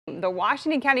the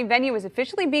Washington County venue is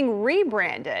officially being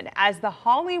rebranded as the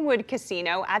Hollywood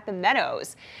Casino at the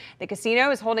Meadows. The casino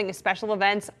is holding special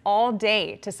events all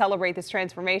day to celebrate this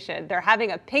transformation. They're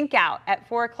having a pink out at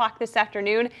 4 o'clock this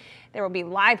afternoon. There will be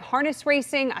live harness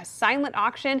racing, a silent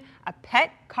auction, a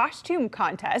pet costume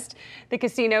contest. The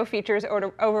casino features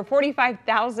over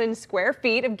 45,000 square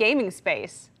feet of gaming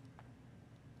space.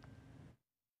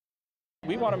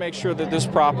 We want to make sure that this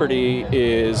property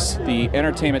is the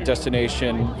entertainment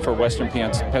destination for Western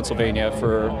Pennsylvania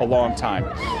for a long time.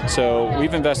 So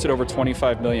we've invested over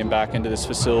 $25 million back into this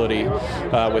facility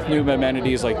with new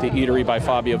amenities like the Eatery by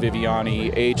Fabio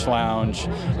Viviani, H Lounge,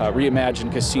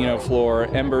 reimagined casino floor,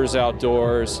 Embers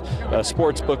Outdoors, a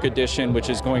sports book edition, which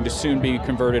is going to soon be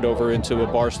converted over into a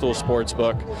Barstool sports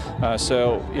book.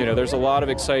 So, you know, there's a lot of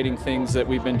exciting things that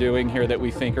we've been doing here that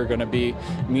we think are going to be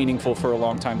meaningful for a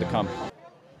long time to come.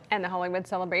 And the Hollywood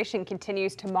celebration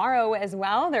continues tomorrow as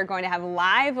well. They're going to have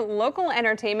live local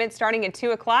entertainment starting at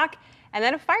 2 o'clock and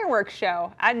then a fireworks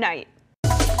show at night.